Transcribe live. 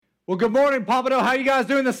Well, good morning, Pompano. How you guys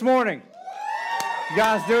doing this morning? You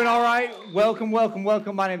guys doing all right? Welcome, welcome,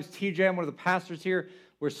 welcome. My name is TJ. I'm one of the pastors here.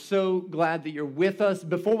 We're so glad that you're with us.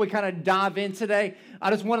 Before we kind of dive in today, I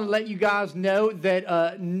just want to let you guys know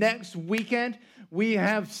that next weekend, we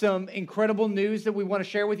have some incredible news that we want to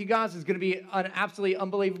share with you guys. It's going to be an absolutely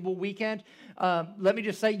unbelievable weekend. Let me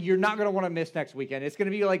just say, you're not going to want to miss next weekend. It's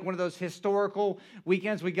going to be like one of those historical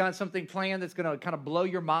weekends. We got something planned that's going to kind of blow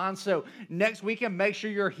your mind. So next weekend, make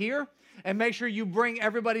sure you're here. And make sure you bring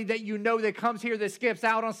everybody that you know that comes here that skips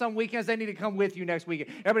out on some weekends. They need to come with you next weekend.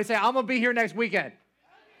 Everybody say, I'm going to be here next weekend.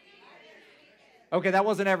 Okay, that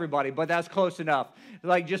wasn't everybody, but that's close enough.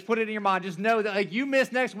 Like, just put it in your mind. Just know that, like, you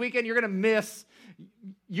miss next weekend, you're going to miss.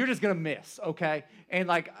 You're just going to miss, okay? And,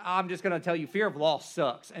 like, I'm just going to tell you, fear of loss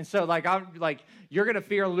sucks. And so, you're going to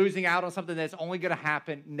fear losing out on something that's only going to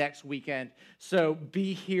happen next weekend. So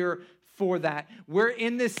be here for that. We're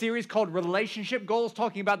in this series called Relationship Goals,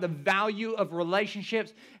 talking about the value of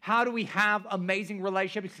relationships. How do we have amazing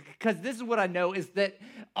relationships? Because this is what I know is that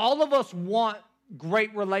all of us want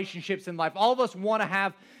great relationships in life. All of us want to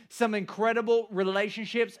have some incredible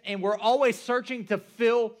relationships, and we're always searching to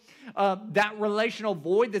fill that relational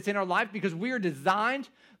void that's in our life because we are designed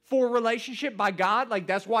for relationship by God. Like,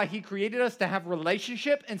 that's why He created us to have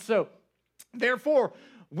relationship. And so, therefore,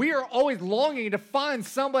 we are always longing to find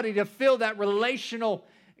somebody to fill that relational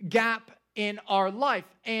gap in our life.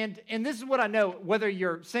 And this is what I know, whether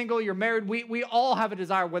you're single, you're married, we all have a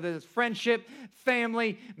desire, whether it's friendship,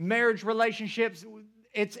 family, marriage relationships.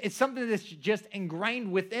 It's something that's just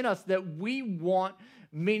ingrained within us that we want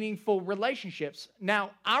meaningful relationships.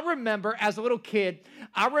 Now, I remember as a little kid,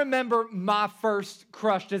 I remember my first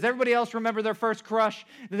crush. Does everybody else remember their first crush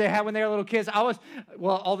that they had when they were little kids?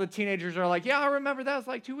 All the teenagers are like, yeah, I remember that was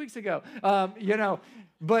like 2 weeks ago.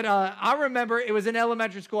 But I remember it was in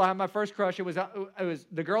elementary school. I had my first crush. It was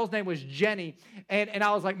the girl's name was Jenny, and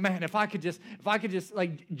I was like, man, if I could just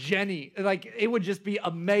like Jenny, like it would just be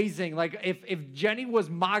amazing. Like if Jenny was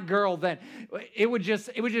my girl, then it would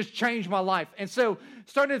just change my life. And so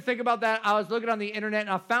starting to think about that, I was looking on the internet and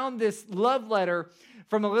I found this love letter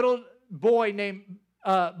from a little boy named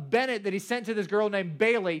Bennett that he sent to this girl named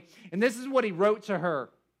Bailey, and this is what he wrote to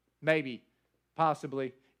her, maybe,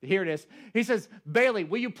 possibly. Here it is. He says, Bailey,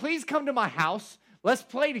 will you please come to my house? Let's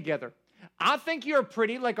play together. I think you're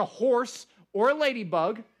pretty like a horse or a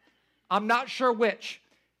ladybug. I'm not sure which.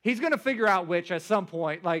 He's going to figure out which at some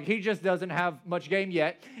point. Like, he just doesn't have much game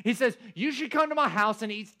yet. He says, you should come to my house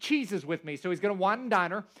and eat cheeses with me. So he's going to wine and dine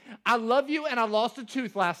her. I love you and I lost a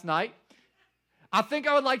tooth last night. I think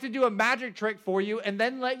I would like to do a magic trick for you and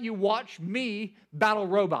then let you watch me battle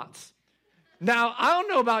robots. Now, I don't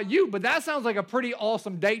know about you, but that sounds like a pretty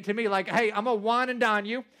awesome date to me. Like, hey, I'm going to wine and dine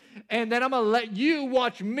you, and then I'm going to let you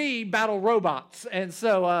watch me battle robots. And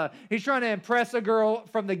so he's trying to impress a girl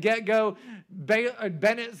from the get-go.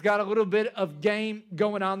 Bennett's got a little bit of game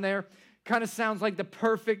going on there. Kind of sounds like the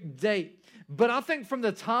perfect date. But I think from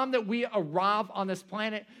the time that we arrive on this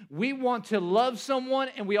planet, we want to love someone,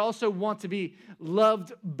 and we also want to be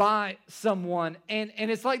loved by someone. And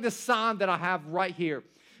it's like the sign that I have right here.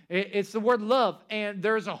 It's the word love, and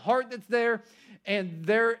there's a heart that's there, and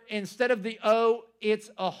there, instead of the O, it's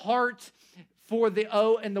a heart for the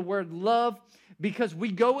O and the word love, because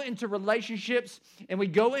we go into relationships and we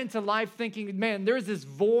go into life thinking, man, there's this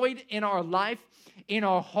void in our life, in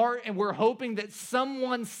our heart, and we're hoping that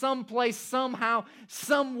someone, someplace, somehow,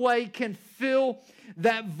 some way can fill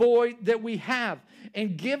that void that we have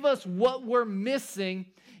and give us what we're missing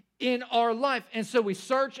in our life. And so we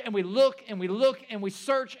search and we look and we look and we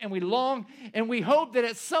search and we long and we hope that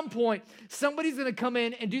at some point somebody's going to come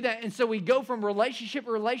in and do that. And so we go from relationship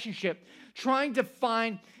to relationship trying to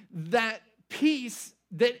find that piece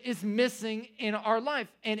that is missing in our life.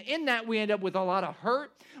 And in that we end up with a lot of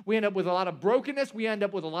hurt. We end up with a lot of brokenness. We end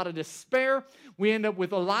up with a lot of despair. We end up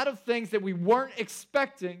with a lot of things that we weren't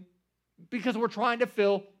expecting because we're trying to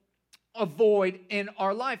fill a void in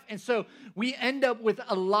our life. And so we end up with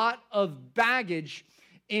a lot of baggage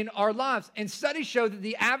in our lives. And studies show that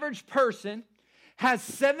the average person has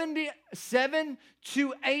 7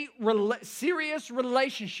 to 8 serious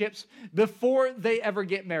relationships before they ever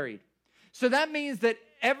get married. So that means that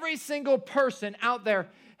every single person out there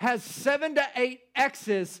has 7 to 8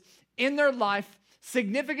 exes in their life,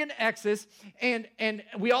 significant exes, and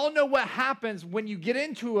we all know what happens when you get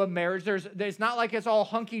into a marriage. There's not like it's all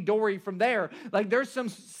hunky-dory from there. Like, there's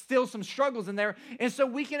still some struggles in there, and so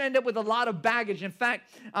we can end up with a lot of baggage. In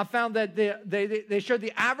fact, I found that they showed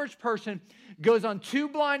the average person goes on 2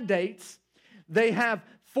 blind dates. They have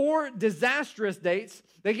 4 disastrous dates.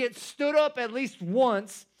 They get stood up at least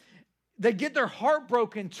once. they get their heart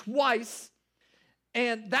broken twice,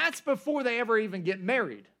 and that's before they ever even get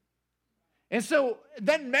married. And so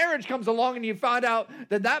then marriage comes along and you find out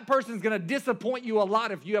that that person's going to disappoint you a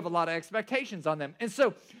lot if you have a lot of expectations on them. And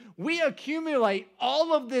so we accumulate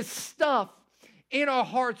all of this stuff in our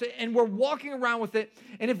hearts and we're walking around with it.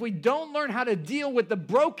 And if we don't learn how to deal with the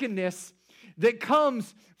brokenness that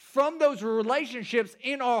comes from those relationships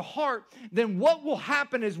in our heart, then what will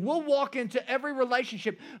happen is we'll walk into every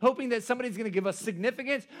relationship hoping that somebody's going to give us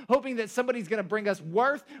significance, hoping that somebody's going to bring us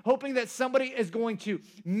worth, hoping that somebody is going to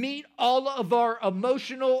meet all of our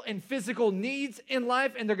emotional and physical needs in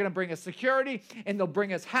life, and they're going to bring us security, and they'll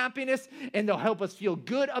bring us happiness, and they'll help us feel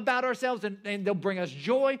good about ourselves, and they'll bring us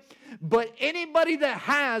joy. But anybody that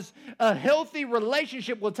has a healthy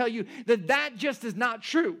relationship will tell you that that just is not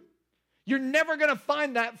true. You're never going to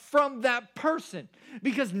find that from that person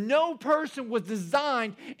because no person was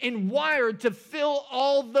designed and wired to fill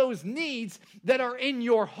all those needs that are in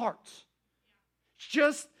your heart. It's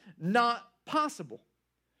just not possible.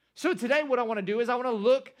 So today what I want to do is I want to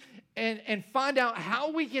look and find out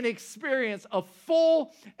how we can experience a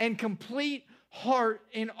full and complete heart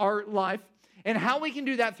in our life, and how we can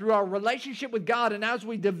do that through our relationship with God. And as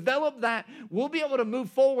we develop that, we'll be able to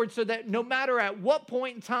move forward so that no matter at what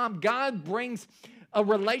point in time God brings a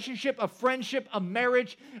relationship, a friendship, a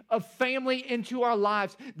marriage, a family into our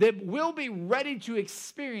lives, that we'll be ready to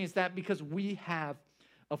experience that because we have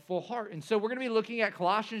a full heart. And so we're going to be looking at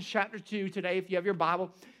Colossians chapter 2 today. If you have your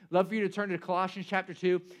Bible, I'd love for you to turn to Colossians chapter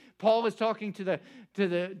 2. Paul is talking to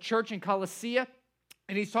the church in Colossae.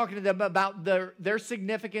 And he's talking to them about their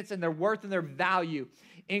significance and their worth and their value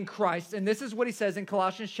in Christ. And this is what he says in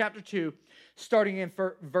Colossians chapter 2, starting in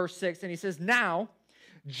verse 6. And he says, "Now,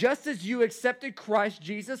 just as you accepted Christ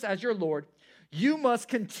Jesus as your Lord, you must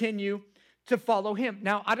continue to follow him."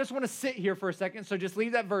 Now, I just want to sit here for a second, so just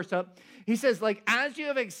leave that verse up. He says, like, as you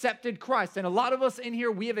have accepted Christ, and a lot of us in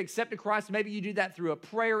here, we have accepted Christ. Maybe you do that through a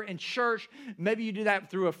prayer in church. Maybe you do that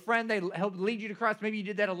through a friend. They helped lead you to Christ. Maybe you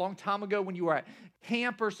did that a long time ago when you were at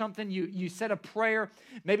camp or something. You said a prayer.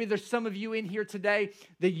 Maybe there's some of you in here today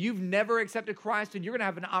that you've never accepted Christ, and you're going to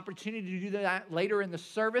have an opportunity to do that later in the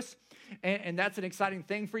service. And that's an exciting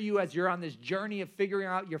thing for you as you're on this journey of figuring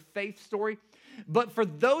out your faith story. But for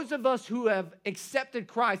those of us who have accepted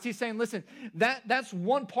Christ, he's saying, listen, that's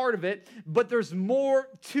one part of it, but there's more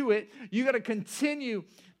to it. You got to continue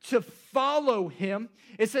to follow him.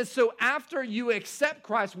 It says, so after you accept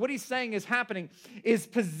Christ, what he's saying is happening is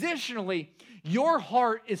positionally, your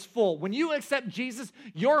heart is full. When you accept Jesus,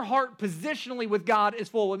 your heart positionally with God is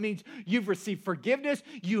full. It means you've received forgiveness,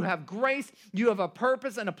 you have grace, you have a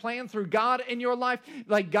purpose and a plan through God in your life.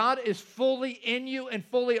 Like God is fully in you and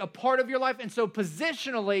fully a part of your life. And so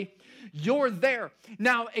positionally, you're there.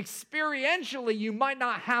 Now, experientially, you might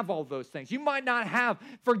not have all those things. You might not have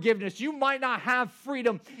forgiveness. You might not have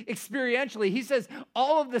freedom experientially. He says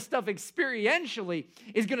all of this stuff experientially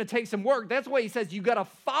is going to take some work. That's why he says you got to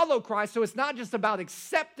follow Christ. So it's not just about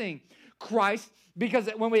accepting Christ, because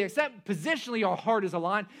when we accept positionally, our heart is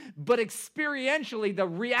aligned, but experientially, the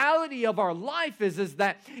reality of our life is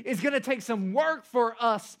that it's going to take some work for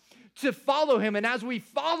us to follow him. And as we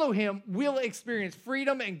follow him, we'll experience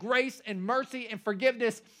freedom and grace and mercy and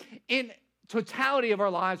forgiveness in totality of our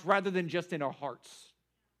lives rather than just in our hearts.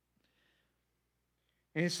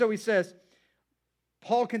 And so he says,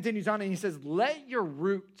 Paul continues on and he says, let your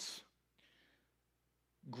roots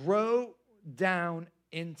grow down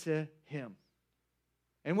into him.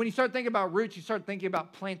 And when you start thinking about roots, you start thinking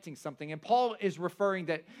about planting something. And Paul is referring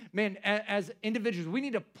that, man, as individuals, we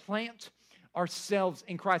need to plant ourselves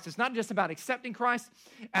in Christ. It's not just about accepting Christ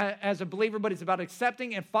as a believer, but it's about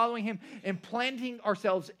accepting and following him and planting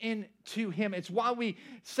ourselves into him. It's why we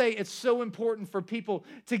say it's so important for people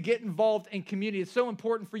to get involved in community. It's so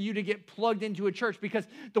important for you to get plugged into a church, because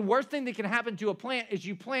the worst thing that can happen to a plant is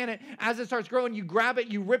you plant it, as it starts growing, you grab it,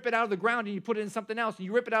 you rip it out of the ground, and you put it in something else, and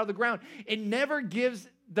you rip it out of the ground. It never gives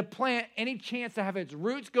the plant any chance to have its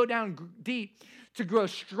roots go down deep, to grow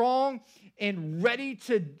strong and ready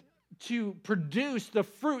to produce the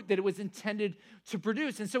fruit that it was intended to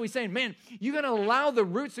produce. And so he's saying, man, you're going to allow the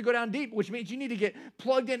roots to go down deep, which means you need to get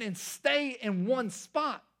plugged in and stay in one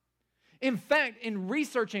spot. In fact, in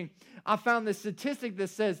researching, I found this statistic that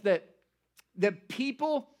says that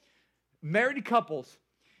people, married couples,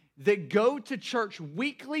 that go to church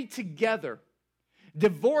weekly together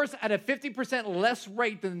divorce at a 50% less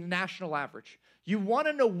rate than the national average. You want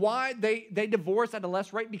to know why they divorce at a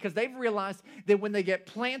less rate? Because they've realized that when they get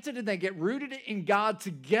planted and they get rooted in God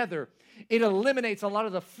together, it eliminates a lot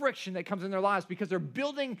of the friction that comes in their lives because they're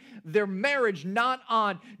building their marriage not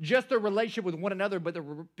on just their relationship with one another, but they're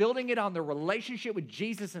building it on their relationship with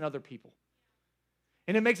Jesus and other people.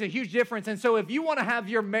 And it makes a huge difference. And so if you want to have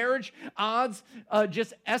your marriage odds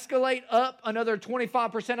just escalate up another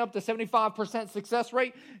 25% up to 75% success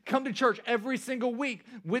rate, come to church every single week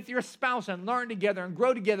with your spouse and learn together and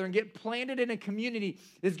grow together and get planted in a community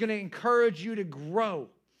that's going to encourage you to grow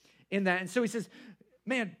in that. And so he says,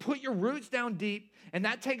 man, put your roots down deep, and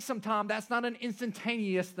that takes some time. That's not an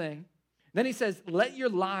instantaneous thing. Then he says, let your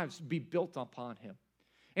lives be built upon him.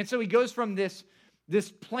 And so he goes from this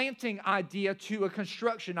planting idea to a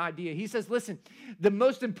construction idea. He says, listen, the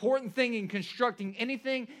most important thing in constructing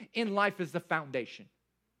anything in life is the foundation.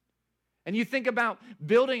 And you think about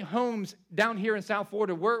building homes down here in South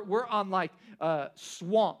Florida, we're on like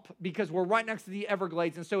swamp because we're right next to the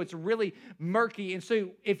Everglades, and so it's really murky. And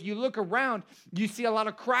so if you look around, you see a lot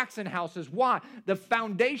of cracks in houses. Why? The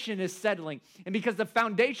foundation is settling. And because the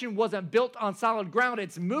foundation wasn't built on solid ground,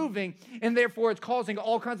 it's moving, and therefore it's causing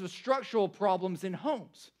all kinds of structural problems in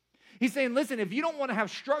homes. He's saying, listen, if you don't want to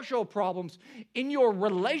have structural problems in your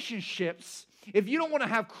relationships, if you don't want to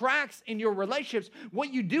have cracks in your relationships,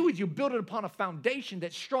 what you do is you build it upon a foundation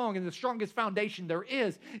that's strong, and the strongest foundation there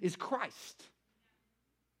is Christ.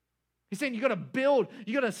 He's saying you got to build,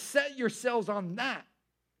 you got to set yourselves on that.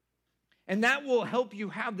 And that will help you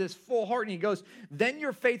have this full heart. And he goes, then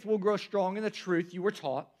your faith will grow strong in the truth you were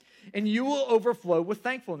taught, and you will overflow with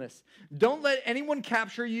thankfulness. Don't let anyone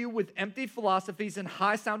capture you with empty philosophies and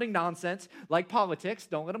high-sounding nonsense like politics.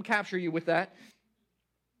 Don't let them capture you with that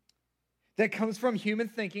comes from human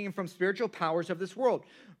thinking and from spiritual powers of this world,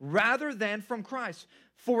 rather than from Christ.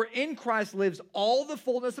 For in Christ lives all the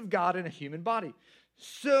fullness of God in a human body.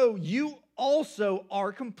 So you also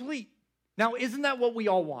are complete. Now, isn't that what we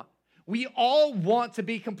all want? We all want to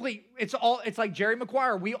be complete. It's like Jerry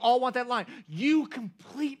Maguire. We all want that line. You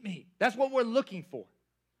complete me. That's what we're looking for.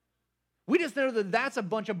 We just know that that's a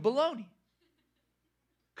bunch of baloney.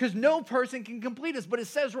 Because no person can complete us. But it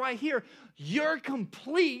says right here, you're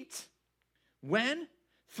complete. When?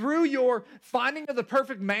 Through your finding of the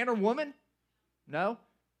perfect man or woman? No.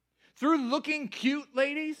 Through looking cute,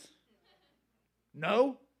 ladies?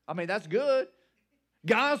 No. I mean, that's good.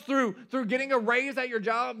 Guys, through getting a raise at your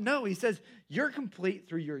job? No. He says, you're complete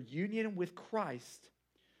through your union with Christ,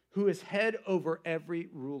 who is head over every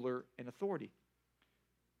ruler and authority.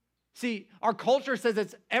 See, our culture says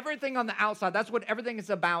it's everything on the outside. That's what everything is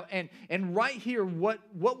about. And right here, what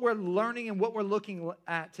we're learning and what we're looking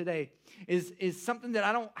at today is something that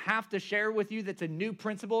I don't have to share with you that's a new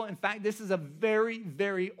principle. In fact, this is a very,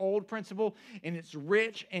 very old principle, and it's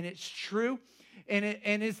rich and it's true. And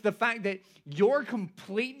it's the fact that your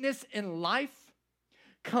completeness in life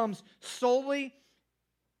comes solely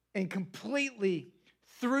and completely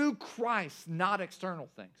through Christ, not external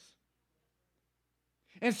things.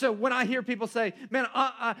 And so when I hear people say, man,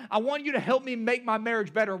 I want you to help me make my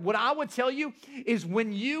marriage better, what I would tell you is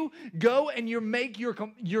when you go and you make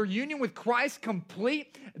your union with Christ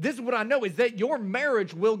complete, this is what I know, is that your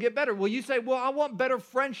marriage will get better. Well, you say, well, I want better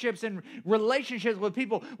friendships and relationships with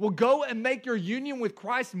people. Well, go and make your union with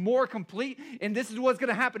Christ more complete, and this is what's going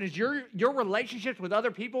to happen is your relationships with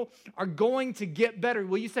other people are going to get better.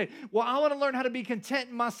 Well, you say, well, I want to learn how to be content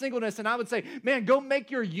in my singleness, and I would say, man, go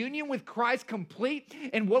make your union with Christ complete.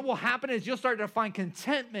 And what will happen is you'll start to find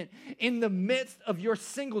contentment in the midst of your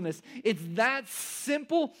singleness. It's that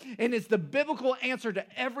simple, and it's the biblical answer to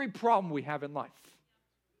every problem we have in life.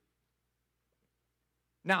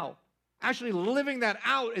 Now, actually living that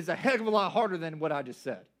out is a heck of a lot harder than what I just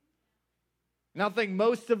said. And I think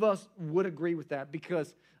most of us would agree with that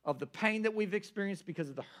because of the pain that we've experienced, because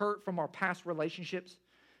of the hurt from our past relationships.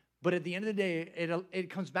 But at the end of the day, it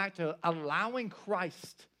comes back to allowing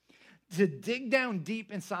Christ to dig down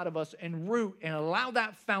deep inside of us and root and allow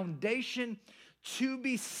that foundation to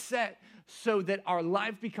be set so that our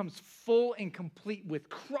life becomes full and complete with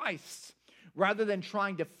Christ rather than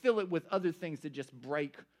trying to fill it with other things that just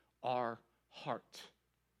break our heart.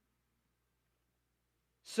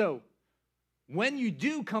 So, when you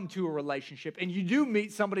do come to a relationship and you do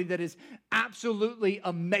meet somebody that is absolutely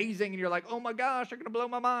amazing and you're like, oh my gosh, they're going to blow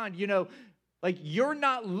my mind, like you're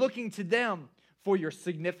not looking to them for your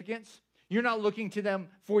significance. You're not looking to them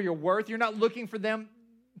for your worth. You're not looking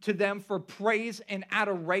to them for praise and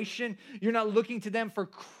adoration. You're not looking to them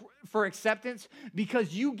for acceptance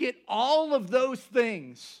because you get all of those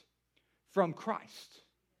things from Christ.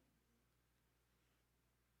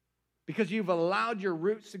 because you've allowed your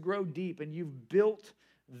roots to grow deep and you've built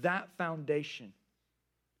that foundation.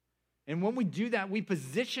 And when we do that, we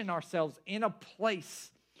position ourselves in a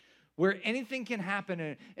place where anything can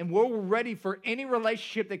happen and we're ready for any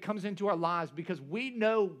relationship that comes into our lives because we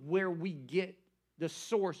know where we get the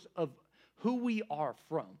source of who we are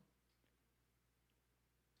from.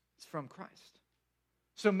 It's from Christ.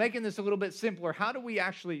 So making this a little bit simpler, how do we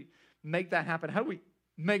actually make that happen? How do we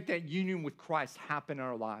make that union with Christ happen in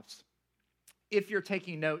our lives? If you're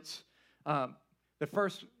taking notes, the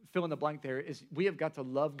first fill in the blank there is we have got to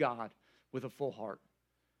love God with a full heart.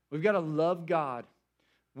 We've got to love God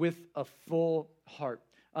with a full heart.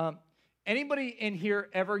 Anybody in here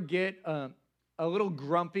ever get a little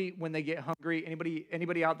grumpy when they get hungry?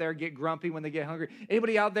 Anybody out there get grumpy when they get hungry?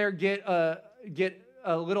 Anybody out there get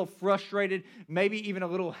a little frustrated, maybe even a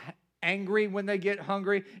little angry when they get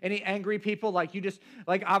hungry? Any angry people? Like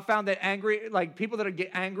I found that angry, like people that get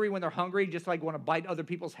angry when they're hungry just like want to bite other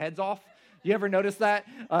people's heads off. You ever notice that?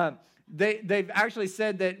 They've actually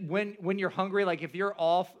said that when you're hungry, like if you're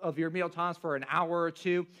off of your meal times for an hour or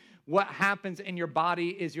two, what happens in your body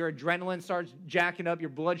is your adrenaline starts jacking up, your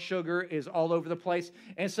blood sugar is all over the place.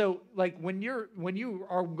 And so like when you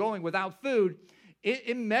are going without food,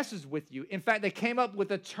 it messes with you. In fact, they came up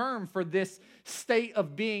with a term for this state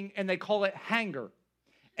of being, and they call it hanger.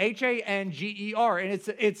 Hanger. And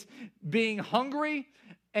it's being hungry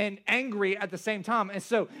and angry at the same time. And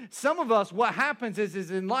so some of us, what happens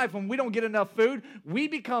is in life, when we don't get enough food, we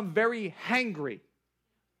become very hangry.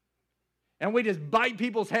 And we just bite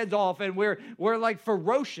people's heads off, and we're like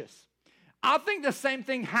ferocious. I think the same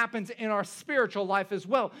thing happens in our spiritual life as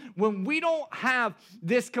well. When we don't have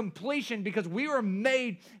this completion because we were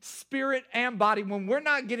made spirit and body, when we're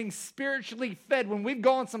not getting spiritually fed, when we've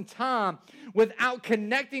gone some time without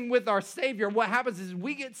connecting with our Savior, what happens is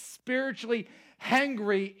we get spiritually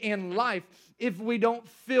hangry in life if we don't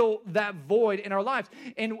fill that void in our lives.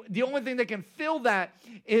 And the only thing that can fill that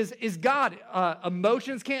is God.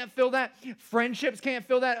 Emotions can't fill that. Friendships can't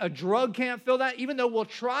fill that. A drug can't fill that. Even though we'll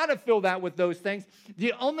try to fill that with those things,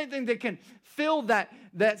 the only thing that can fill that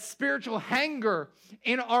spiritual hunger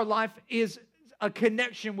in our life is a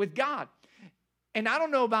connection with God. And I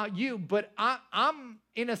don't know about you, but I'm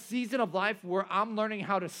in a season of life where I'm learning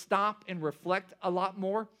how to stop and reflect a lot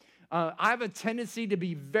more. I have a tendency to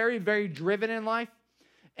be very, very driven in life.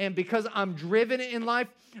 And because I'm driven in life,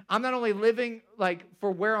 I'm not only living like for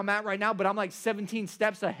where I'm at right now, but I'm like 17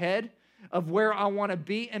 steps ahead of where I want to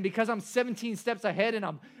be. And because I'm 17 steps ahead and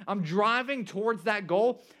I'm driving towards that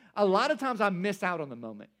goal, a lot of times I miss out on the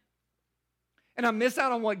moment. And I miss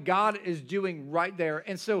out on what God is doing right there.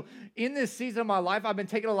 And so in this season of my life, I've been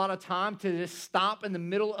taking a lot of time to just stop in the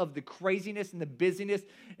middle of the craziness and the busyness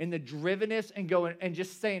and the drivenness and going and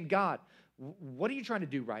just saying, God, what are you trying to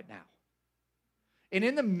do right now? And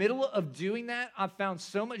in the middle of doing that, I've found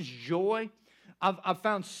so much joy. I've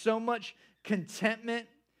found so much contentment.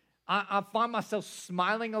 I find myself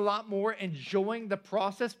smiling a lot more, enjoying the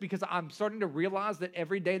process because I'm starting to realize that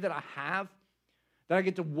every day that I have, that I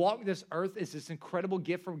get to walk this earth is this incredible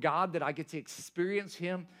gift from God, that I get to experience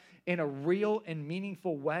Him in a real and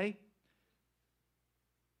meaningful way.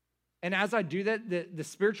 And as I do that, the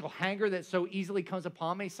spiritual hunger that so easily comes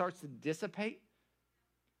upon me starts to dissipate.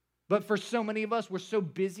 But for so many of us, we're so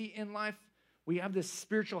busy in life, we have this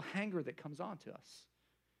spiritual hunger that comes on to us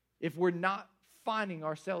if we're not finding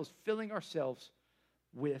ourselves, filling ourselves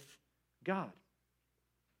with God.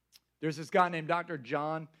 There's this guy named Dr.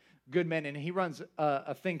 John Goodman, and he runs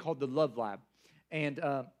a thing called the Love Lab. And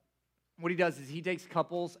what he does is he takes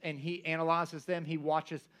couples and he analyzes them. He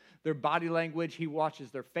watches their body language. He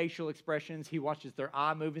watches their facial expressions. He watches their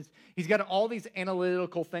eye movements. He's got all these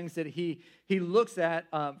analytical things that he looks at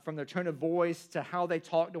from their tone of voice to how they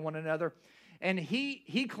talk to one another. And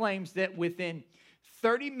he claims that within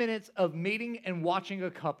 30 minutes of meeting and watching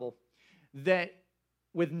a couple, that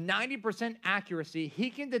with 90% accuracy, he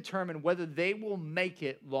can determine whether they will make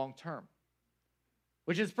it long term,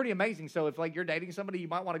 which is pretty amazing. So if like you're dating somebody, you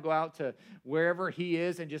might want to go out to wherever he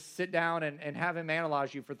is and just sit down and have him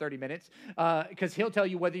analyze you for 30 minutes because he'll tell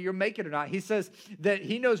you whether you'll make it or not. He says that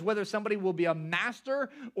he knows whether somebody will be a master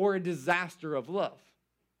or a disaster of love.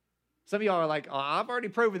 Some of y'all are like, oh, I've already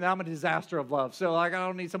proven that I'm a disaster of love, so like I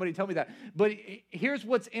don't need somebody to tell me that. But here's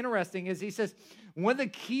what's interesting is he says, one of the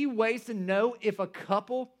key ways to know if a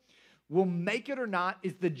couple will make it or not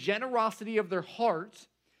is the generosity of their heart.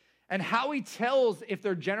 And how he tells if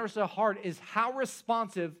they're generous of heart is how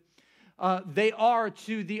responsive they are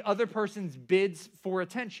to the other person's bids for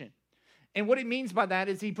attention. And what he means by that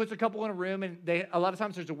is he puts a couple in a room, and a lot of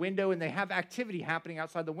times there's a window, and they have activity happening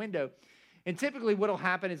outside the window. And typically what will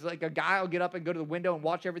happen is like a guy will get up and go to the window and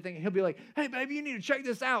watch everything. And he'll be like, hey, baby, you need to check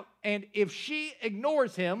this out. And if she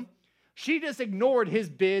ignores him, she just ignored his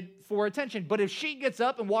bid for attention. But if she gets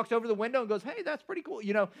up and walks over the window and goes, hey, that's pretty cool,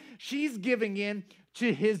 she's giving in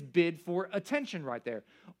to his bid for attention right there.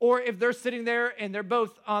 Or if they're sitting there and they're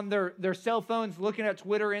both on their cell phones looking at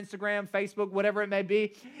Twitter, Instagram, Facebook, whatever it may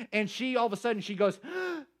be, and she all of a sudden she goes,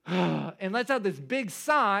 and lets out this big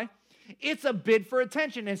sigh, it's a bid for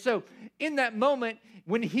attention. And so in that moment,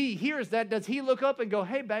 when he hears that, does he look up and go,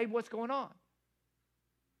 hey, babe, what's going on?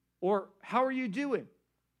 Or how are you doing?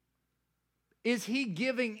 Is he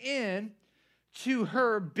giving in to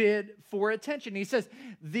her bid for attention? He says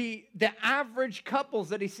the average couples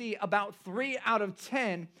that he see, about 3 out of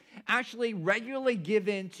 10 actually regularly give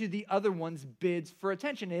in to the other one's bids for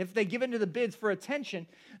attention. And if they give in to the bids for attention,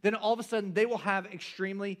 then all of a sudden they will have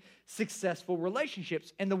extremely successful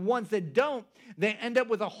relationships. And the ones that don't, they end up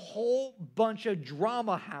with a whole bunch of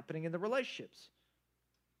drama happening in the relationships.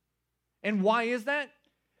 And why is that?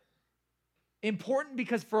 Important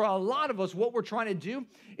because for a lot of us, what we're trying to do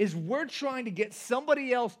is we're trying to get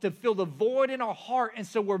somebody else to fill the void in our heart. And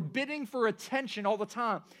so we're bidding for attention all the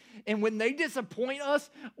time. And when they disappoint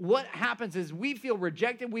us, what happens is we feel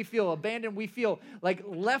rejected, we feel abandoned, we feel like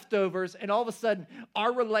leftovers, and all of a sudden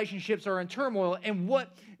our relationships are in turmoil. And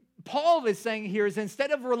what Paul is saying here is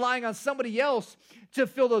instead of relying on somebody else to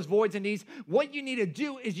fill those voids and needs, what you need to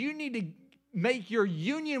do is you need to make your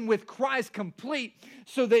union with Christ complete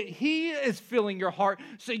so that he is filling your heart.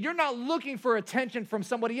 So you're not looking for attention from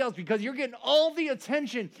somebody else because you're getting all the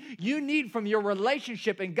attention you need from your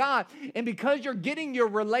relationship in God. And because you're getting your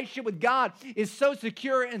relationship with God is so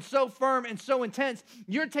secure and so firm and so intense,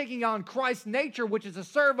 you're taking on Christ's nature, which is to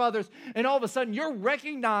serve others. And all of a sudden you're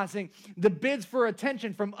recognizing the bids for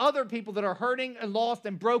attention from other people that are hurting and lost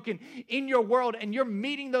and broken in your world. And you're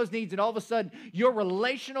meeting those needs. And all of a sudden your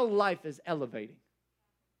relational life is elevating.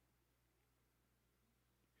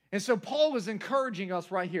 And so Paul is encouraging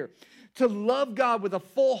us right here to love God with a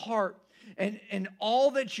full heart and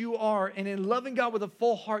all that you are. And in loving God with a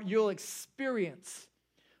full heart, you'll experience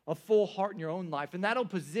a full heart in your own life. And that'll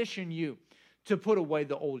position you to put away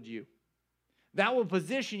the old you. That will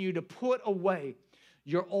position you to put away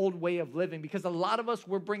your old way of living. Because a lot of us,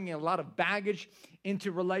 we're bringing a lot of baggage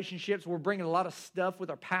into relationships. We're bringing a lot of stuff with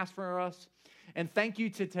our past for us. And thank you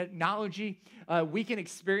to technology, we can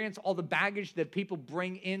experience all the baggage that people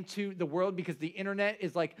bring into the world because the internet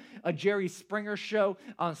is like a Jerry Springer show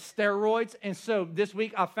on steroids. And so this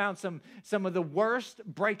week I found some of the worst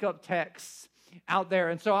breakup texts out there.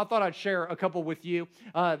 And so I thought I'd share a couple with you.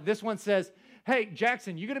 This one says, hey,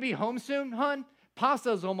 Jackson, you going to be home soon, hun?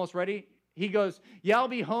 Pasta's almost ready. He goes, yeah, I'll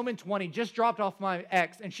be home in 20. Just dropped off my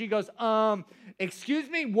ex. And she goes, excuse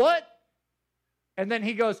me, what? And then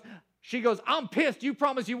she goes, I'm pissed. You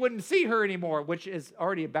promised you wouldn't see her anymore, which is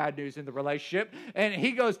already a bad news in the relationship. And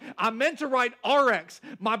he goes, I meant to write RX.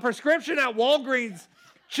 My prescription at Walgreens.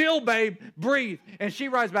 Chill, babe. Breathe. And she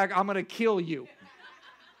writes back, I'm going to kill you.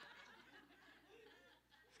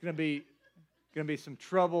 It's going to be some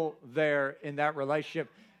trouble there in that relationship.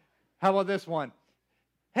 How about this one?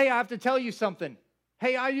 Hey, I have to tell you something.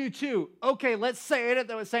 Hey, I do too. Okay, let's say it at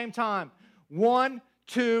the same time. 1,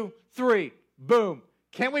 2, 3. Boom.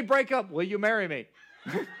 Can we break up? Will you marry me?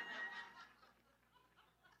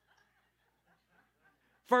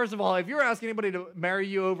 First of all, if you're asking anybody to marry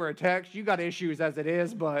you over a text, you got issues as it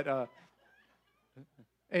is. But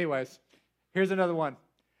anyways, here's another one.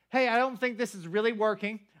 Hey, I don't think this is really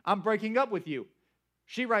working. I'm breaking up with you.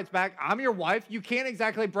 She writes back, I'm your wife. You can't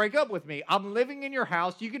exactly break up with me. I'm living in your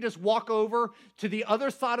house. You can just walk over to the other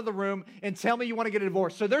side of the room and tell me you want to get a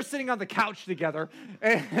divorce. So they're sitting on the couch together.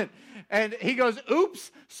 And he goes,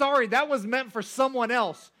 oops, sorry, that was meant for someone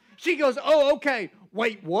else. She goes, oh, okay.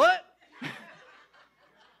 Wait, what?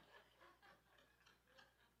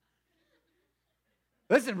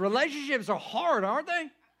 Listen, relationships are hard, aren't they? I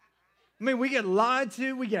mean, we get lied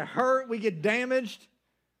to, we get hurt, we get damaged.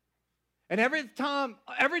 And every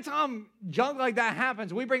time junk like that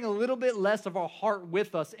happens, we bring a little bit less of our heart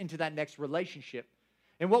with us into that next relationship.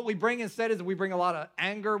 And what we bring instead is we bring a lot of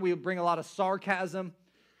anger, we bring a lot of sarcasm,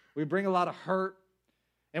 we bring a lot of hurt.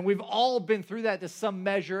 And we've all been through that to some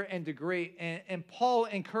measure and degree. And Paul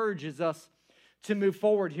encourages us to move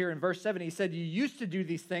forward here in verse 7. He said, you used to do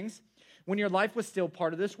these things when your life was still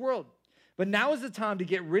part of this world. But now is the time to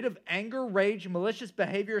get rid of anger, rage, malicious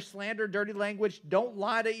behavior, slander, dirty language. Don't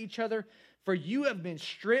lie to each other, for you have been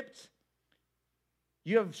stripped.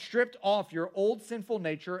 You have stripped off your old sinful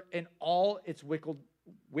nature and all its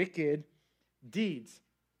wicked deeds.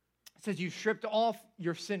 It says you've stripped off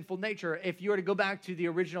your sinful nature. If you were to go back to the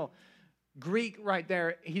original Greek right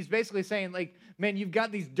there, he's basically saying, like, man, you've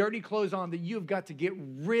got these dirty clothes on that you've got to get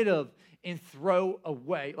rid of and throw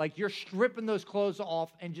away. Like, you're stripping those clothes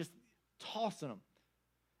off and just tossing them.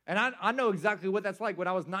 And I know exactly what that's like. When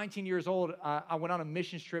I was 19 years old, I went on a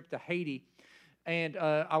missions trip to Haiti. And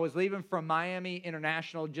I was leaving from Miami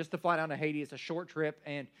International just to fly down to Haiti. It's a short trip.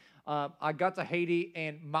 And I got to Haiti,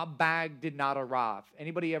 and my bag did not arrive.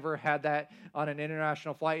 Anybody ever had that on an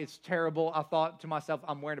international flight? It's terrible. I thought to myself,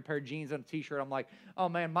 I'm wearing a pair of jeans and a T-shirt. I'm like, oh,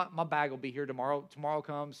 man, my bag will be here tomorrow. Tomorrow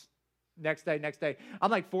comes. Next day.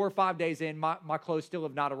 I'm like 4 or 5 days in. My clothes still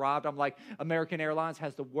have not arrived. I'm like, American Airlines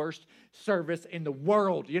has the worst service in the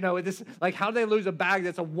world. You know, this, like, how do they lose a bag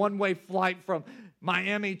that's a one-way flight from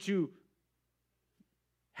Miami to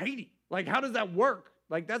Haiti? Like, how does that work?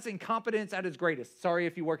 Like, that's incompetence at its greatest. Sorry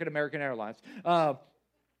if you work at American Airlines.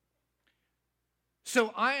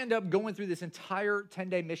 So I end up going through this entire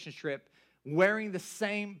 10-day mission trip wearing the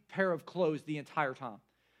same pair of clothes the entire time.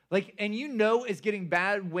 Like, and you know it's getting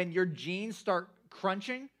bad when your jeans start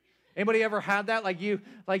crunching. Anybody ever had that?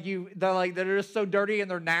 They're just so dirty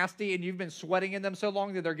and they're nasty, and you've been sweating in them so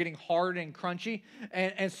long that they're getting hard and crunchy.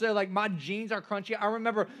 And so, like, my jeans are crunchy. I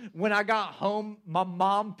remember when I got home, my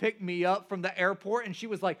mom picked me up from the airport, and she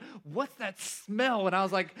was like, "What's that smell?" And I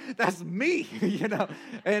was like, "That's me," you know.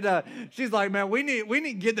 And she's like, "Man, we need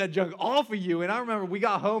to get that junk off of you." And I remember we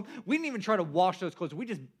got home, we didn't even try to wash those clothes. We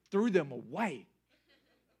just threw them away.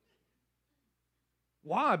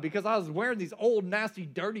 Why? Because I was wearing these old, nasty,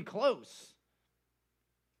 dirty clothes.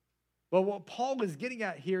 But what Paul is getting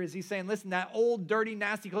at here is he's saying, listen, that old, dirty,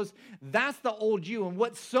 nasty clothes, that's the old you. And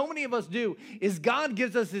what so many of us do is God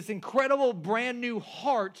gives us this incredible, brand new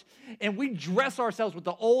heart, and we dress ourselves with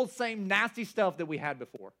the old, same nasty stuff that we had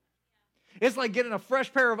before. It's like getting a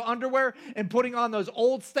fresh pair of underwear and putting on those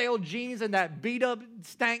old, stale jeans and that beat-up,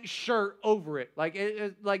 stank shirt over it. Like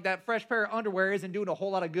that fresh pair of underwear isn't doing a whole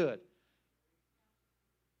lot of good.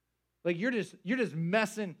 Like, you're just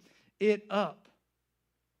messing it up.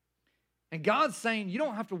 And God's saying you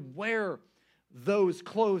don't have to wear those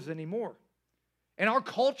clothes anymore. And our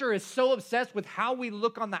culture is so obsessed with how we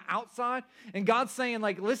look on the outside. And God's saying,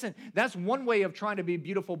 like, listen, that's one way of trying to be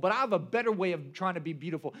beautiful, but I have a better way of trying to be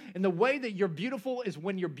beautiful. And the way that you're beautiful is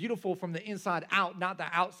when you're beautiful from the inside out, not the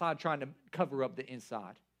outside trying to cover up the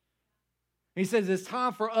inside. He says it's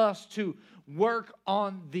time for us to work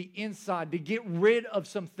on the inside, to get rid of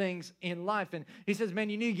some things in life. And he says, man,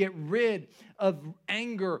 you need to get rid of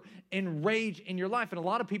anger and rage in your life. And a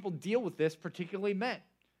lot of people deal with this, particularly men.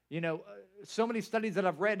 You know, so many studies that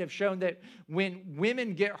I've read have shown that when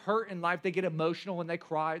women get hurt in life, they get emotional and they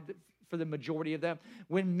cry for the majority of them.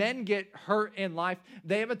 When men get hurt in life,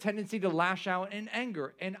 they have a tendency to lash out in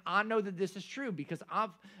anger. And I know that this is true because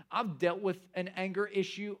I've dealt with an anger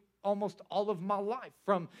issue almost all of my life.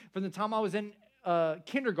 From the time I was in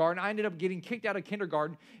kindergarten, I ended up getting kicked out of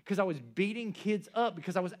kindergarten because I was beating kids up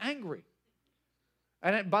because I was angry.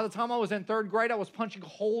 And by the time I was in third grade, I was punching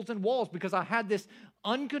holes in walls because I had this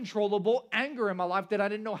uncontrollable anger in my life that I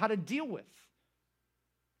didn't know how to deal with.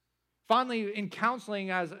 Finally, in counseling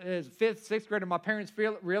as fifth, sixth grader, my parents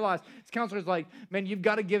realized, as counselors, like, man, you've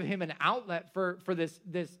got to give him an outlet for this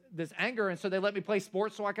anger. And so they let me play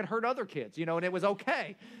sports so I could hurt other kids, you know, and it was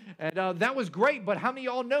okay. And that was great. But how many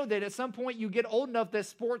of y'all know that at some point you get old enough that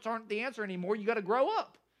sports aren't the answer anymore? You got to grow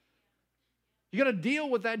up. You got to deal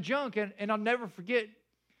with that junk. And I'll never forget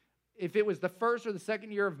if it was the first or the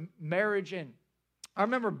second year of marriage. And I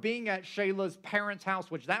remember being at Shayla's parents' house,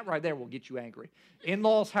 which that right there will get you angry.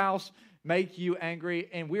 In-laws' house make you angry.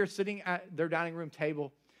 And we were sitting at their dining room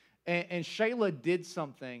table, and Shayla did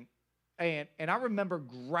something. And I remember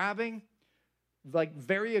grabbing, like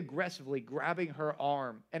very aggressively grabbing her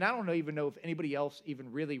arm. And I don't even know if anybody else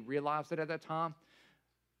even really realized it at that time.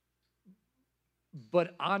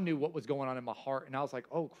 But I knew what was going on in my heart. And I was like,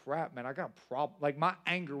 oh, crap, man, I got a problem. Like, my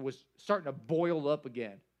anger was starting to boil up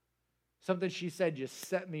again. Something she said just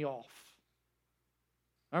set me off.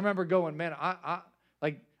 I remember going, man, I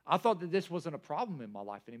thought that this wasn't a problem in my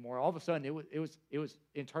life anymore. All of a sudden, it was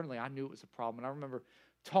internally, I knew it was a problem. And I remember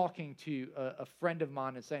talking to a friend of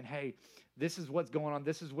mine and saying, hey, this is what's going on.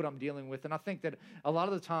 This is what I'm dealing with. And I think that a lot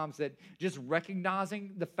of the times that just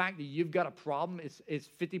recognizing the fact that you've got a problem is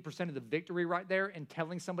 50% of the victory right there, and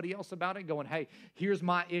telling somebody else about it, going, hey, here's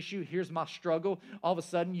my issue, here's my struggle. All of a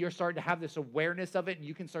sudden, you're starting to have this awareness of it, and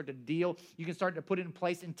you can start to deal. You can start to put in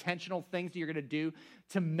place intentional things that you're going to do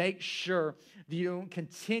to make sure that you don't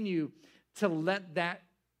continue to let that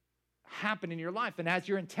happen in your life. And as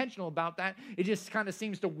you're intentional about that, it just kind of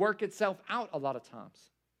seems to work itself out a lot of times.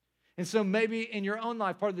 And so maybe in your own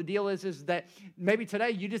life, part of the deal is that maybe today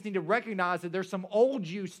you just need to recognize that there's some old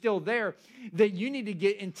you still there that you need to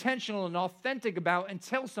get intentional and authentic about and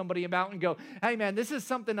tell somebody about and go, hey man, this is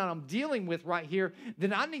something that I'm dealing with right here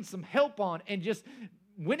that I need some help on. And just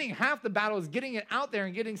winning half the battle is getting it out there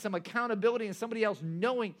and getting some accountability and somebody else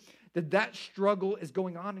knowing that that struggle is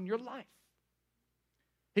going on in your life.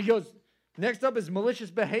 He goes, next up is malicious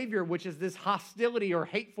behavior, which is this hostility or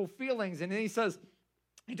hateful feelings. And then he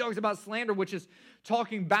talks about slander, which is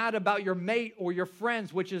talking bad about your mate or your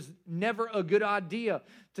friends, which is never a good idea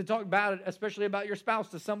to talk bad, especially about your spouse,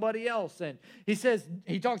 to somebody else. And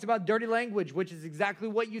he talks about dirty language, which is exactly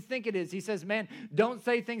what you think it is. He says, man, don't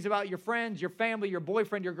say things about your friends, your family, your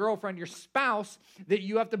boyfriend, your girlfriend, your spouse that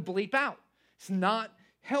you have to bleep out. It's not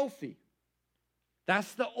healthy.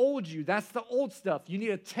 That's the old you. That's the old stuff. You need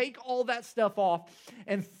to take all that stuff off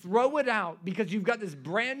and throw it out because you've got this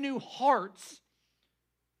brand new hearts.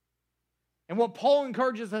 And what Paul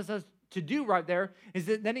encourages us to do right there is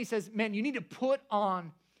that then he says, man, you need to put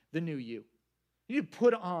on the new you. You need to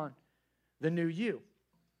put on the new you.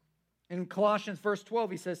 In Colossians verse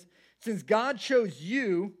 12, he says, since God chose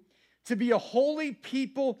you to be a holy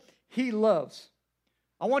people he loves.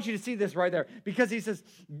 I want you to see this right there because he says,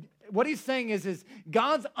 what he's saying is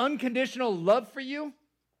God's unconditional love for you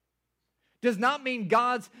does not mean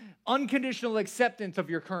God's unconditional acceptance of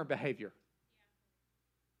your current behavior.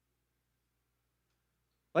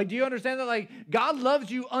 Like, do you understand that? Like, God loves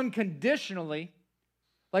you unconditionally.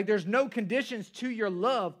 Like, there's no conditions to your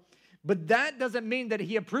love. But that doesn't mean that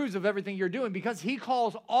he approves of everything you're doing because he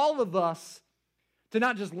calls all of us to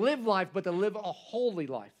not just live life, but to live a holy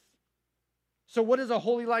life. So what does a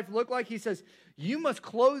holy life look like? He says, you must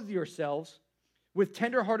clothe yourselves with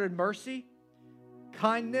tenderhearted mercy,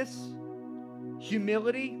 kindness,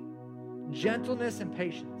 humility, gentleness, and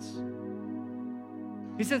patience.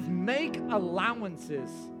 He says, make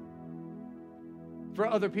allowances for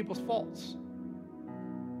other people's faults.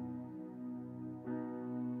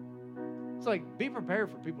 It's like, be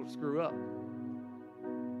prepared for people to screw up.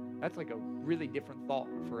 That's like a really different thought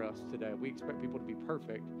for us today. We expect people to be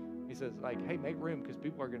perfect. He says, like, hey, make room because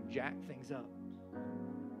people are going to jack things up.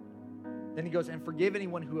 Then he goes, and forgive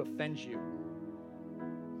anyone who offends you.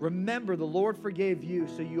 Remember, the Lord forgave you,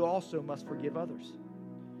 so you also must forgive others.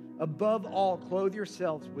 Above all, clothe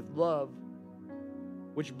yourselves with love,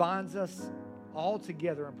 which binds us all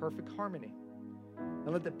together in perfect harmony.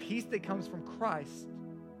 And let the peace that comes from Christ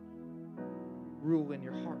rule in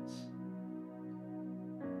your hearts.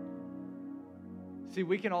 See,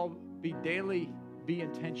 we can all be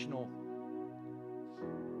intentional,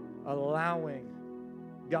 allowing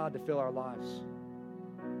God to fill our lives.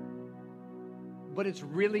 But it's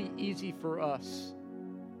really easy for us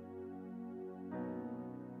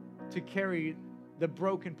to carry the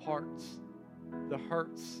broken parts, the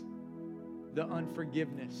hurts, the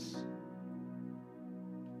unforgiveness,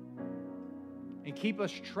 and keep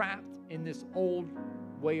us trapped in this old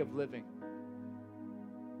way of living.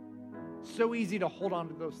 So easy to hold on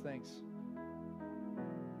to those things.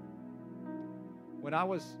 When I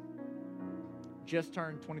was just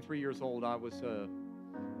turned 23 years old, I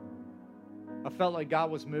felt like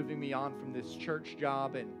God was moving me on from this church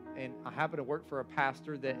job, and I happened to work for a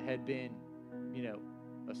pastor that had been,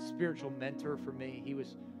 a spiritual mentor for me.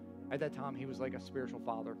 At that time, he was like a spiritual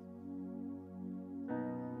father.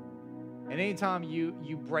 And anytime you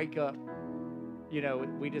break up,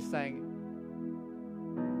 we just sang,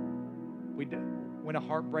 when a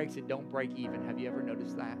heart breaks, it don't break even. Have you ever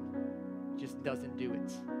noticed that? It just doesn't do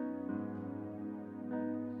it.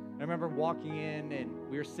 I remember walking in and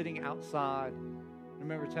we were sitting outside. I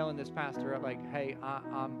remember telling this pastor, like, hey,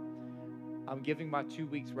 I'm giving my 2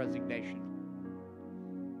 weeks resignation.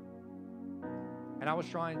 And I was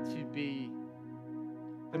trying to be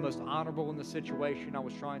the most honorable in the situation. I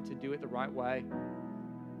was trying to do it the right way.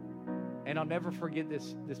 And I'll never forget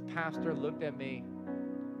this pastor looked at me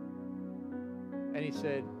and he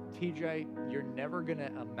said, TJ, you're never going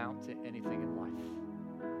to amount to anything in life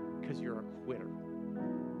because you're a quitter.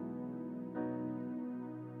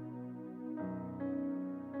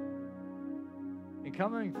 And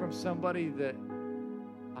coming from somebody that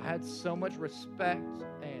I had so much respect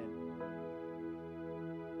and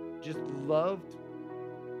just loved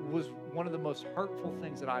was one of the most hurtful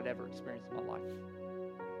things that I'd ever experienced in my life.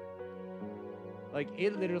 Like,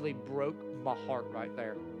 it literally broke my heart right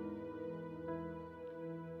there.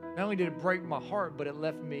 Not only did it break my heart, but it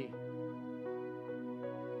left me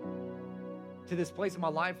to this place in my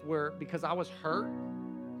life where, because I was hurt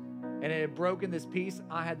and it had broken this piece,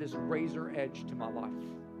 I had this razor edge to my life.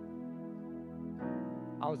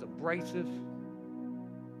 I was abrasive.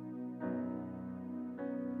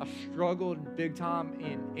 struggled big time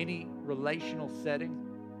in any relational setting.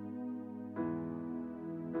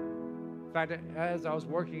 In fact, as I was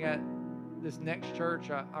working at this next church,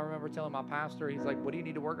 I remember telling my pastor, he's like, what do you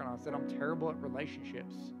need to work on? I said, I'm terrible at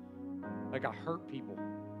relationships. Like, I hurt people.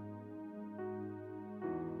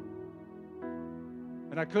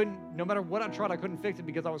 And I couldn't, no matter what I tried, I couldn't fix it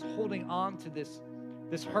because I was holding on to this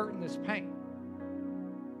hurt and this pain.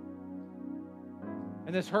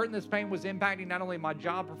 And this hurt and this pain was impacting not only my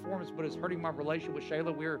job performance, but it's hurting my relationship with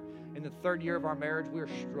Shayla. We're in the 3rd year of our marriage. We were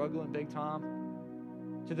struggling big time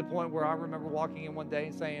to the point where I remember walking in one day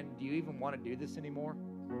and saying, do you even want to do this anymore?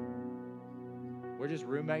 We're just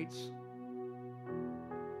roommates.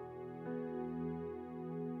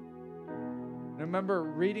 And I remember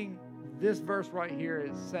reading this verse right here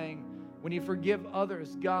is saying, when you forgive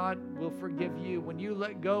others, God will forgive you. When you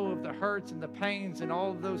let go of the hurts and the pains and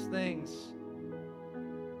all of those things,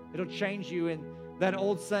 it'll change you. And that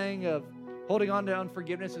old saying of holding on to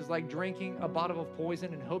unforgiveness is like drinking a bottle of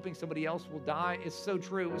poison and hoping somebody else will die. It's so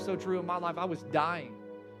true. It was so true in my life. I was dying.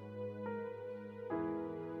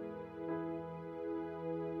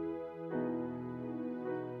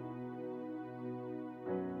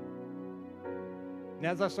 And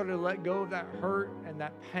as I started to let go of that hurt and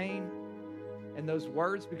that pain and those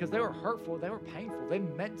words, because they were hurtful, they were painful, they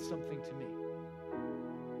meant something to me.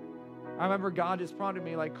 I remember God just prompted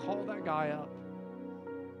me, like, call that guy up.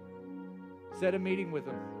 Set a meeting with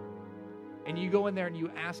him. And you go in there and you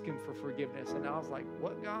ask him for forgiveness. And I was like,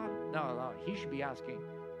 what, God? No, he should be asking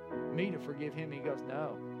me to forgive him. He goes,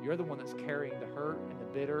 no, you're the one that's carrying the hurt and the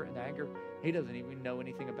bitter and the anger. He doesn't even know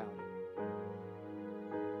anything about it.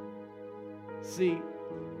 See,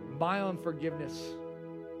 my unforgiveness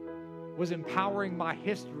was empowering my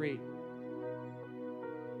history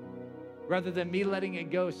rather than me letting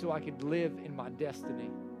it go so I could live in my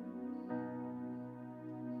destiny.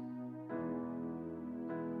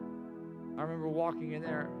 I remember walking in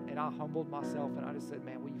there and I humbled myself and I just said,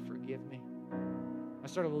 man, will you forgive me? I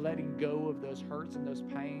started letting go of those hurts and those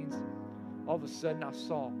pains. All of a sudden I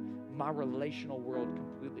saw my relational world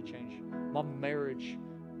completely change. My marriage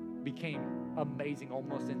became amazing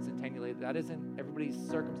almost instantaneously. That isn't everybody's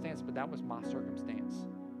circumstance, but that was my circumstance.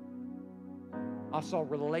 I saw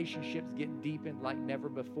relationships get deepened like never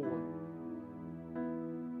before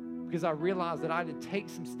because I realized that I had to take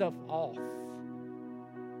some stuff off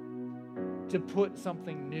to put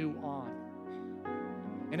something new on.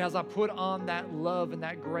 And as I put on that love and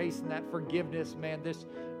that grace and that forgiveness, man, this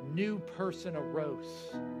new person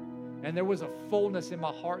arose. And there was a fullness in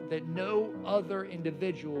my heart that no other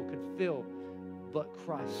individual could fill but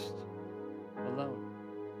Christ alone.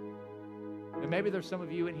 And maybe there's some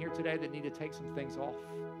of you in here today that need to take some things off.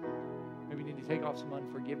 Maybe you need to take off some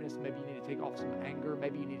unforgiveness. Maybe you need to take off some anger.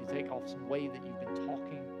 Maybe you need to take off some way that you've been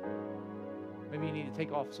talking. Maybe you need to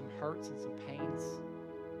take off some hurts and some pains.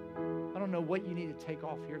 I don't know what you need to take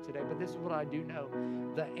off here today, but this is what I do know.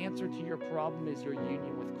 The answer to your problem is your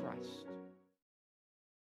union with Christ.